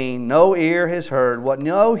has seen, no ear has heard, what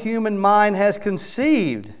no human mind has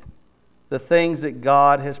conceived, the things that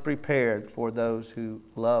God has prepared for those who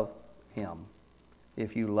love Him.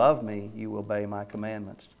 If you love me, you will obey my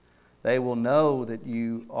commandments. They will know that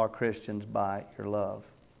you are Christians by your love.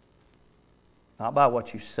 Not by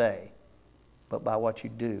what you say, but by what you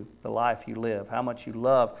do, the life you live, how much you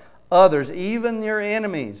love others, even your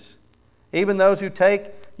enemies. Even those who take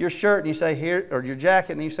your shirt and you say, here, or your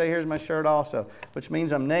jacket and you say, here's my shirt also, which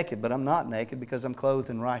means I'm naked, but I'm not naked because I'm clothed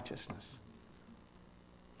in righteousness.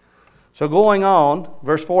 So going on,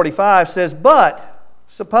 verse 45 says, but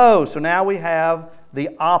suppose, so now we have the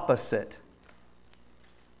opposite.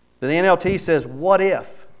 The NLT says, what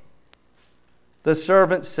if? The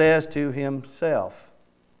servant says to himself.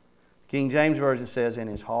 King James Version says in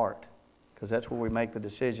his heart, because that's where we make the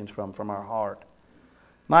decisions from our heart.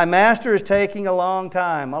 My master is taking a long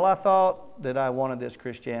time. Well, I thought that I wanted this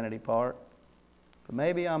Christianity part, but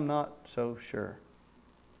maybe I'm not so sure.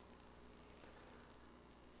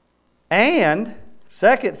 And,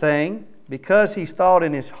 second thing, because he's thought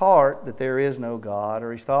in his heart that there is no God,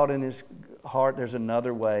 or he's thought in his heart there's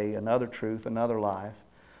another way, another truth, another life,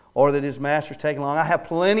 or that his master's taking long, I have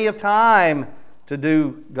plenty of time to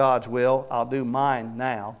do God's will. I'll do mine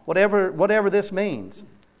now. Whatever this means.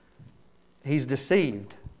 He's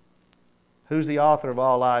deceived. Who's the author of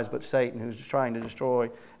all lies but Satan, who's trying to destroy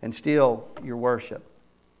and steal your worship?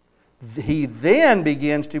 He then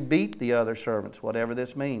begins to beat the other servants, whatever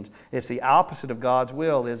this means. It's the opposite of God's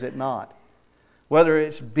will, is it not? Whether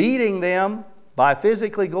it's beating them by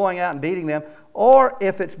physically going out and beating them, or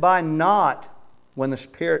if it's by not, when the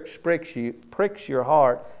Spirit pricks your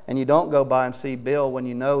heart and you don't go by and see Bill when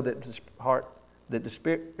you know that the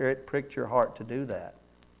Spirit pricked your heart to do that.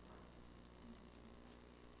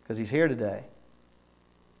 Because he's here today.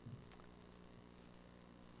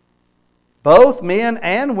 Both men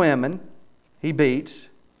and women he beats,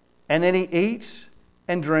 and then he eats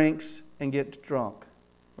and drinks and gets drunk.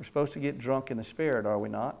 We're supposed to get drunk in the Spirit, are we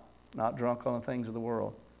not? Not drunk on the things of the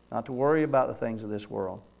world. Not to worry about the things of this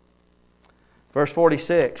world. Verse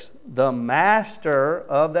 46, the master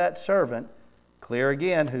of that servant, clear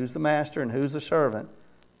again who's the master and who's the servant,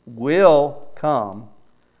 will come.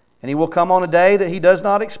 And he will come on a day that he does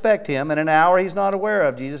not expect him, and an hour he's not aware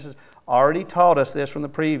of. Jesus has already taught us this from the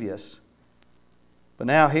previous. But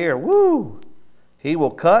now here, he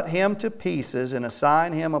will cut him to pieces and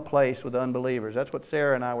assign him a place with unbelievers. That's what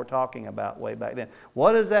Sarah and I were talking about way back then.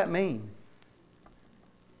 What does that mean?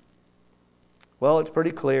 Well, it's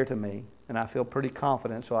pretty clear to me, and I feel pretty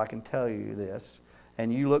confident so I can tell you this.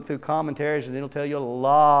 And you look through commentaries and it'll tell you a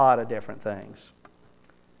lot of different things.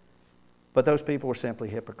 But those people were simply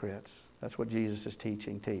hypocrites. That's what Jesus is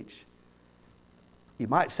teaching. You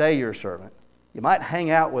might say you're a servant. You might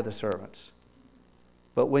hang out with the servants.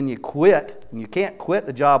 But when you quit, and you can't quit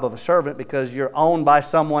the job of a servant because you're owned by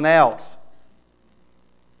someone else,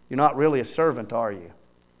 you're not really a servant, are you?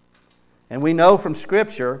 And we know from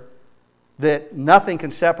Scripture that nothing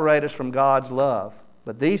can separate us from God's love.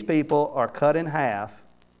 But these people are cut in half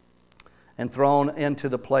and thrown into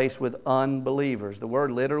the place with unbelievers. The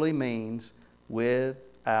word literally means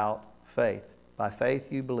without faith. By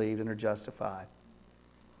faith you believed and are justified.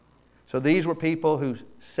 So these were people who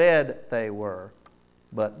said they were,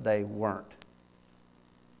 but they weren't.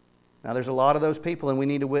 Now there's a lot of those people, and we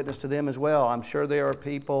need to witness to them as well. I'm sure there are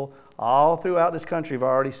people all throughout this country, I've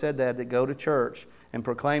already said that go to church and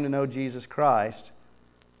proclaim to know Jesus Christ.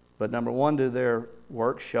 But number one, do their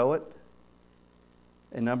works show it?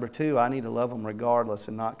 And number two, I need to love them regardless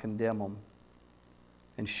and not condemn them.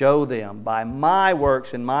 And show them by my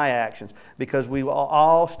works and my actions, because we will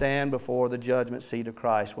all stand before the judgment seat of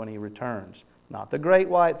Christ when He returns. Not the great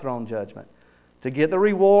white throne judgment. To get the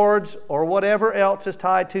rewards or whatever else is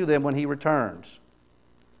tied to them when He returns.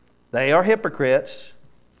 They are hypocrites.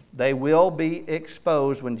 They will be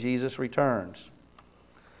exposed when Jesus returns.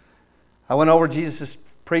 I went over Jesus'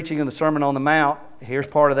 preaching in the Sermon on the Mount. Here's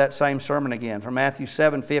part of that same sermon again, from Matthew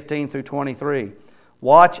 7:15 through 23.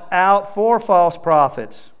 Watch out for false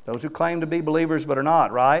prophets, those who claim to be believers but are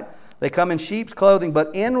not, right? They come in sheep's clothing, but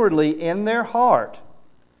inwardly in their heart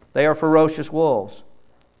they are ferocious wolves.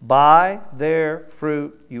 By their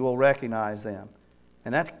fruit you will recognize them.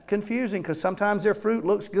 And that's confusing because sometimes their fruit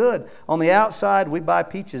looks good. On the outside, we buy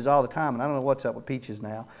peaches all the time, and I don't know what's up with peaches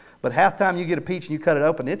now, but half the time you get a peach and you cut it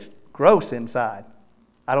open, it's gross inside.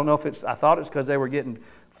 I don't know if I thought it's because they were getting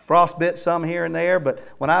frostbit some here and there, but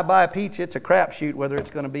when I buy a peach, it's a crapshoot whether it's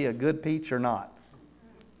going to be a good peach or not.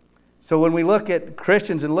 So when we look at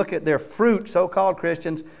Christians and look at their fruit, so-called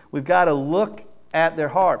Christians, we've got to look at their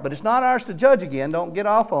heart. But it's not ours to judge again. Don't get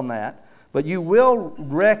off on that. But you will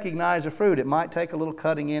recognize a fruit. It might take a little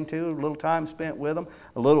cutting into, a little time spent with them,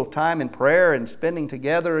 a little time in prayer and spending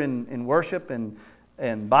together in worship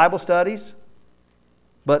and Bible studies.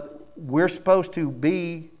 But we're supposed to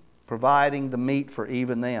be providing the meat for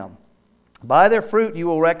even them. By their fruit you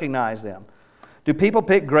will recognize them. Do people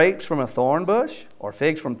pick grapes from a thorn bush or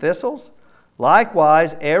figs from thistles?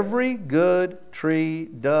 Likewise, every good tree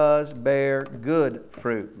does bear good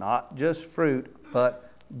fruit. Not just fruit, but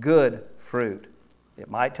good fruit. It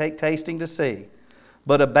might take tasting to see.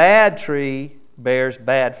 But a bad tree bears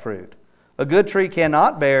bad fruit. A good tree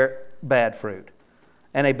cannot bear bad fruit,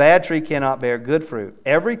 and a bad tree cannot bear good fruit.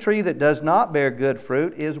 Every tree that does not bear good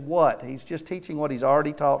fruit is what? He's just teaching what he's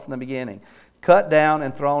already taught from the beginning. Cut down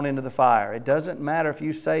and thrown into the fire. It doesn't matter if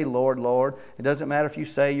you say, Lord, Lord. It doesn't matter if you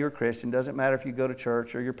say you're a Christian. It doesn't matter if you go to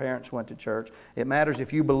church or your parents went to church. It matters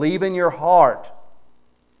if you believe in your heart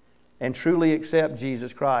and truly accept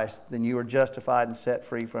Jesus Christ, then you are justified and set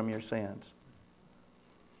free from your sins.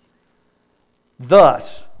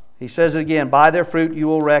 Thus, he says it again, by their fruit you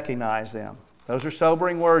will recognize them. Those are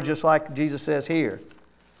sobering words, just like Jesus says here.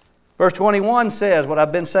 Verse 21 says, what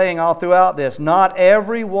I've been saying all throughout this, not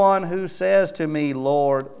everyone who says to me,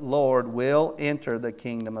 Lord, Lord, will enter the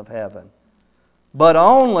kingdom of heaven, but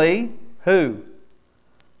only who?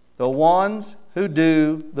 The ones who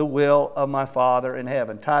do the will of my Father in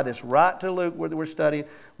heaven. Tie this right to Luke, where we're studying,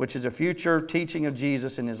 which is a future teaching of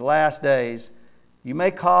Jesus in His last days. You may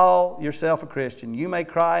call yourself a Christian. You may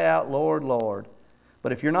cry out, Lord, Lord.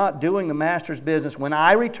 But if you're not doing the Master's business, when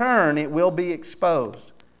I return, it will be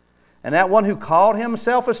exposed. And that one who called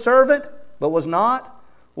himself a servant, but was not,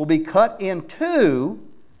 will be cut in two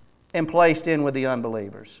and placed in with the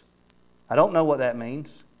unbelievers. I don't know what that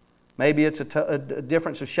means. Maybe it's a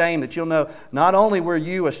difference of shame that you'll know not only were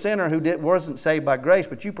you a sinner who wasn't saved by grace,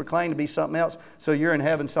 but you proclaimed to be something else, so you're in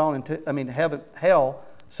hell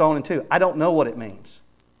sawn in two. I don't know what it means.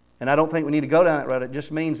 And I don't think we need to go down that road. It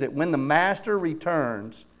just means that when the Master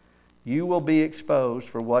returns, you will be exposed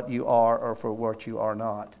for what you are or for what you are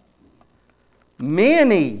not.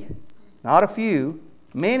 Many, not a few,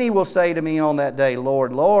 many will say to me on that day,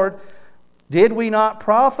 Lord, Lord, did we not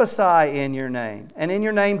prophesy in your name? And in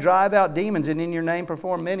your name drive out demons, and in your name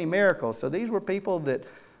perform many miracles. So these were people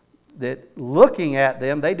that looking at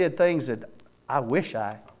them, they did things that I wish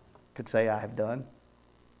I could say I have done.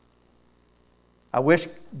 I wish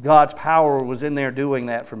God's power was in there doing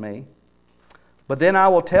that for me. But then I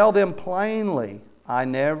will tell them plainly, I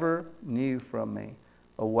never knew from me.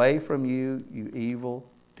 Away from you, you evil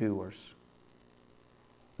doers.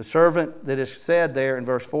 The servant that is said there in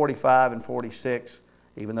verse 45 and 46,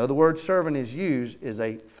 even though the word servant is used, is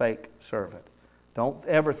a fake servant. Don't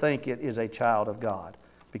ever think it is a child of God,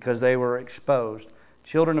 because they were exposed.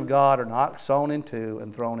 Children of God are not sawn in two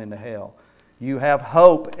and thrown into hell. You have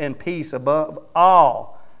hope and peace above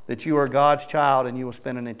all that you are God's child and you will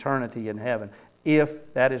spend an eternity in heaven,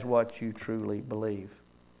 if that is what you truly believe.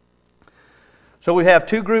 So we have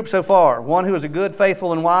two groups so far. One who is a good,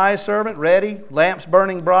 faithful, and wise servant, ready, lamps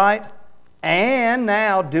burning bright, and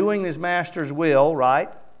now doing his master's will, right?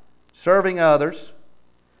 Serving others.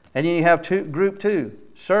 And then you have group two,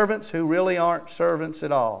 servants who really aren't servants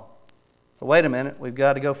at all. But wait a minute, we've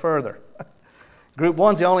got to go further. Group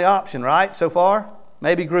one's the only option, right, so far?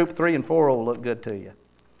 Maybe group 3 and 4 will look good to you.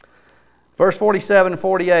 Verse 47 and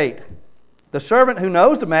 48. The servant who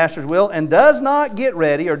knows the master's will and does not get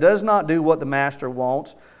ready or does not do what the master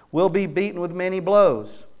wants will be beaten with many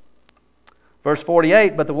blows. Verse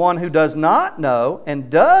 48, but the one who does not know and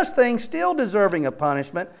does things still deserving of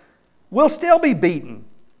punishment will still be beaten,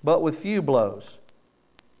 but with few blows.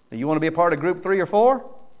 Now, you want to be a part of group 3 or 4?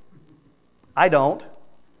 I don't.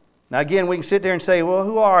 Now again, we can sit there and say, well,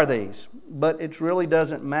 who are these? But it really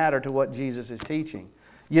doesn't matter to what Jesus is teaching.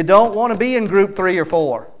 You don't want to be in group 3 or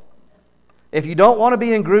 4. If you don't want to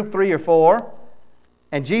be in group 3 or 4,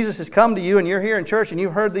 and Jesus has come to you and you're here in church and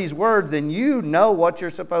you've heard these words, then you know what you're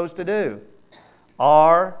supposed to do.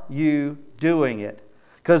 Are you doing it?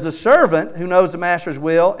 Because the servant who knows the master's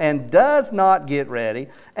will and does not get ready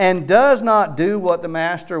and does not do what the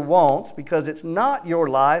master wants, because it's not your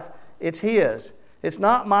life, it's his. It's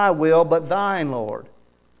not my will, but thine, Lord.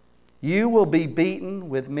 You will be beaten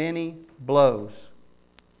with many blows.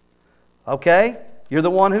 Okay? You're the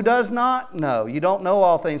one who does not know. You don't know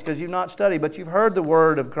all things because you've not studied, but you've heard the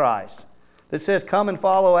word of Christ that says, come and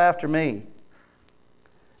follow after me.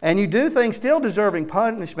 And you do things still deserving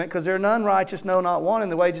punishment, because there are none righteous, no, not one,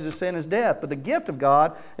 and the wages of sin is death. But the gift of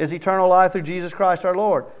God is eternal life through Jesus Christ our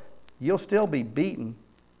Lord. You'll still be beaten,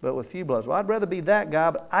 but with few blows. Well, I'd rather be that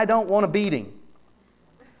guy, but I don't want a beating.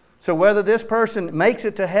 So whether this person makes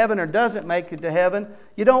it to heaven or doesn't make it to heaven,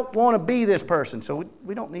 you don't want to be this person. So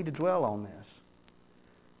we don't need to dwell on this.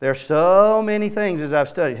 There are so many things as I've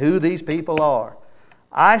studied who these people are.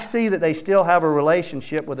 I see that they still have a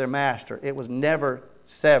relationship with their master. It was never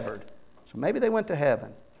severed. So maybe they went to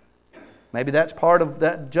heaven. Maybe that's part of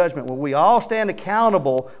that judgment where we all stand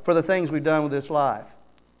accountable for the things we've done with this life.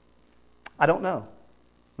 I don't know.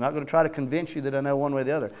 I'm not going to try to convince you that I know one way or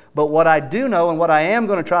the other. But what I do know and what I am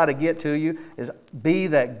going to try to get to you is be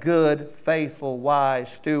that good, faithful,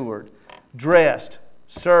 wise steward. Dressed,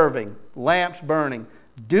 serving, lamps burning,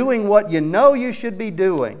 doing what you know you should be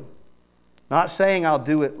doing. Not saying I'll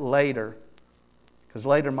do it later, because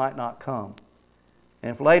later might not come.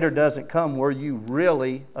 And if later doesn't come, were you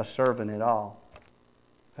really a servant at all?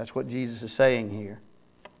 That's what Jesus is saying here.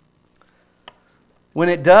 When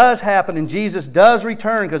it does happen and Jesus does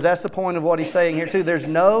return, because that's the point of what he's saying here too, there's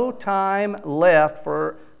no time left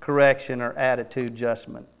for correction or attitude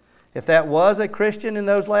adjustment. If that was a Christian in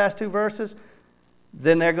those last two verses,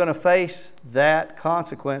 then they're going to face that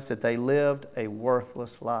consequence that they lived a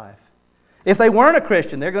worthless life. If they weren't a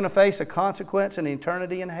Christian, they're going to face a consequence in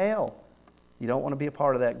eternity in hell. You don't want to be a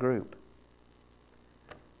part of that group.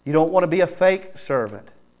 You don't want to be a fake servant.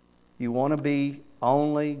 You want to be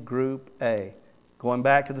only group A. Going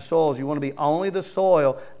back to the soils, you want to be only the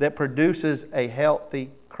soil that produces a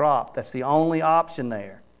healthy crop. That's the only option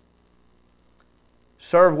there.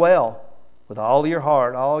 Serve well with all your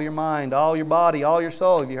heart, all your mind, all your body, all your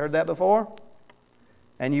soul. Have you heard that before?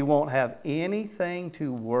 And you won't have anything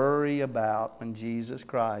to worry about when Jesus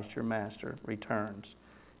Christ, your Master, returns.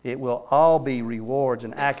 It will all be rewards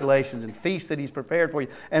and accolations and feasts that He's prepared for you.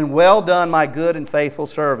 And well done, my good and faithful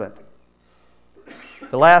servant.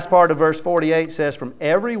 The last part of verse 48 says, from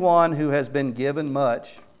everyone who has been given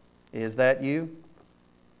much, is that you?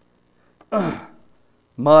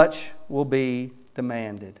 Much will be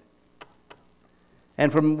demanded.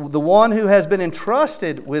 And from the one who has been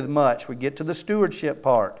entrusted with much, we get to the stewardship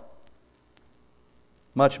part,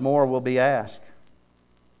 much more will be asked.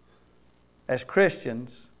 As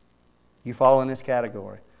Christians, you fall in this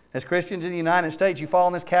category. As Christians in the United States, you fall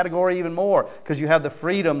in this category even more because you have the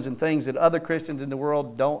freedoms and things that other Christians in the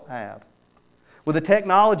world don't have. With the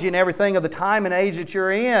technology and everything of the time and age that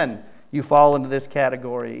you're in, you fall into this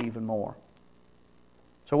category even more.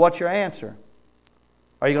 So what's your answer?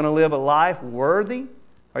 Are you going to live a life worthy?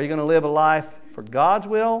 Are you going to live a life for God's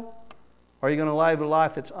will? Or are you going to live a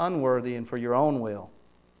life that's unworthy and for your own will?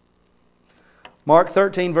 Mark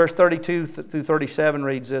 13, verse 32 through 37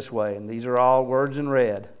 reads this way, and these are all words in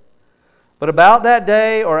red. But about that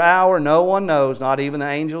day or hour no one knows, not even the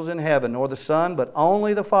angels in heaven, nor the Son, but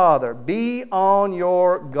only the Father. Be on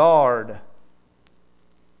your guard.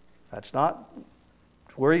 That's not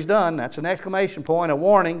where he's done. That's an exclamation point, a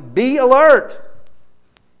warning. Be alert.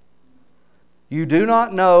 You do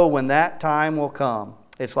not know when that time will come.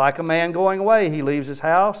 It's like a man going away. He leaves his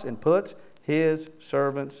house and puts his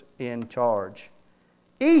servants in charge,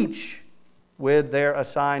 each with their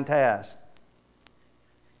assigned task.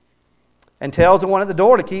 And tells the one at the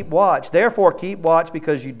door to keep watch. Therefore keep watch,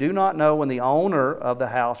 because you do not know when the owner of the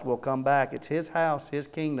house will come back. It's his house, his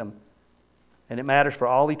kingdom. And it matters for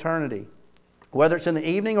all eternity. Whether it's in the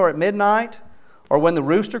evening or at midnight, or when the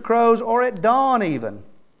rooster crows, or at dawn even.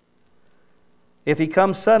 If he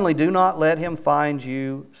comes suddenly, do not let him find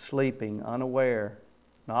you sleeping, unaware,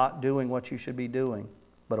 not doing what you should be doing,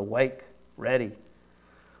 but awake, ready.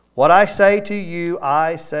 What I say to you,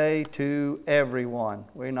 I say to everyone.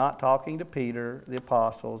 We're not talking to Peter, the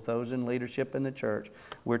apostles, those in leadership in the church.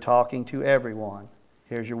 We're talking to everyone.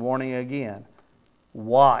 Here's your warning again.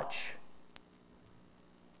 Watch.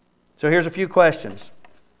 So here's a few questions.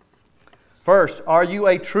 First, are you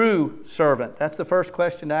a true servant? That's the first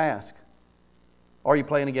question to ask. Or are you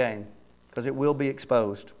playing a game? Because it will be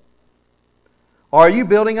exposed. Are you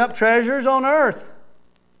building up treasures on earth?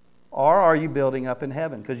 Or are you building up in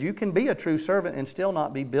heaven? Because you can be a true servant and still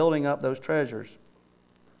not be building up those treasures.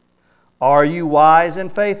 Are you wise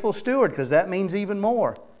and faithful steward? Because that means even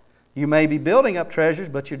more. You may be building up treasures,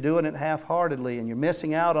 but you're doing it half-heartedly, and you're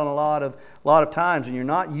missing out on a lot of times, and you're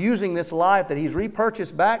not using this life that He's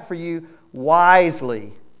repurchased back for you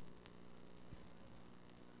wisely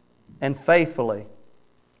and faithfully,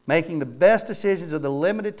 making the best decisions of the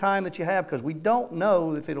limited time that you have, because we don't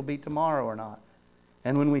know if it'll be tomorrow or not.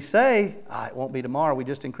 And when we say, it won't be tomorrow, we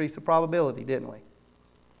just increased the probability, didn't we?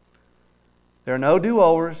 There are no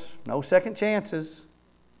do-overs, no second chances.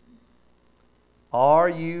 Are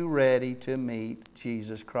you ready to meet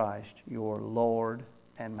Jesus Christ, your Lord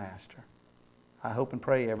and Master? I hope and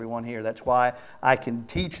pray everyone here. That's why I can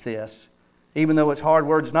teach this. Even though it's hard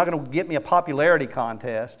words, it's not going to get me a popularity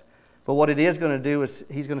contest. But what it is going to do is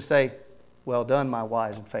He's going to say, well done, my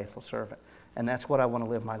wise and faithful servant. And that's what I want to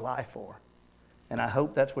live my life for. And I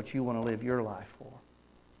hope that's what you want to live your life for.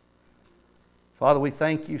 Father, we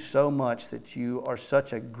thank You so much that You are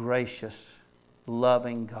such a gracious,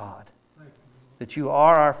 loving God. That You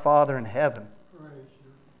are our Father in heaven.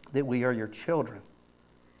 That we are Your children,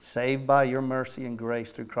 saved by Your mercy and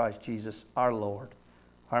grace through Christ Jesus, our Lord,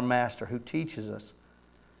 our Master, who teaches us.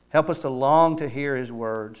 Help us to long to hear His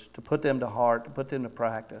words, to put them to heart, to put them to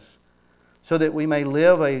practice, so that we may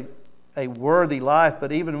live a worthy life,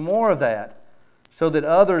 but even more of that, so that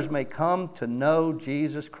others may come to know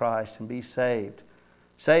Jesus Christ and be saved,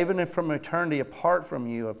 saving them from eternity apart from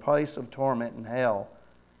You, a place of torment in hell,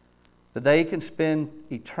 that they can spend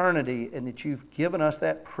eternity, and that You've given us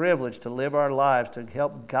that privilege to live our lives to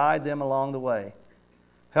help guide them along the way.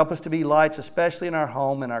 Help us to be lights, especially in our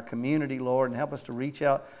home and our community, Lord, and help us to reach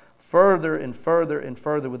out further and further and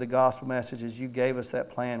further with the gospel message, as You gave us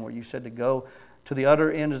that plan where You said to go to the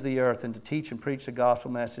utter ends of the earth and to teach and preach the gospel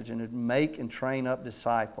message and to make and train up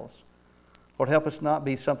disciples. Lord, help us not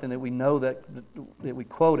be something that we know that we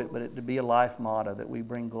quote it, but it to be a life motto, that we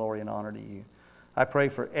bring glory and honor to You. I pray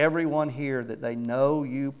for everyone here that they know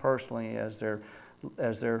You personally as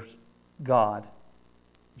their God,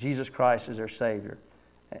 Jesus Christ as their Savior.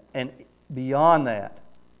 And beyond that,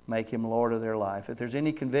 make Him Lord of their life. If there's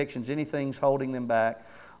any convictions, anything holding them back,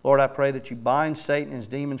 Lord, I pray that You bind Satan and his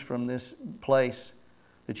demons from this place,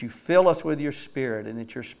 that You fill us with Your Spirit, and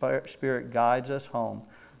that Your Spirit guides us home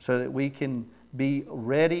so that we can be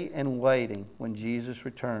ready and waiting when Jesus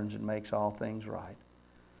returns and makes all things right.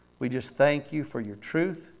 We just thank You for Your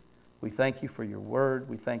truth. We thank You for Your word.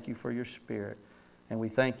 We thank You for Your Spirit. And we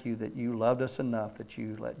thank You that You loved us enough that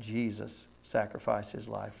You let Jesus sacrifice His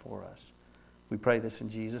life for us. We pray this in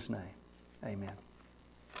Jesus' name. Amen.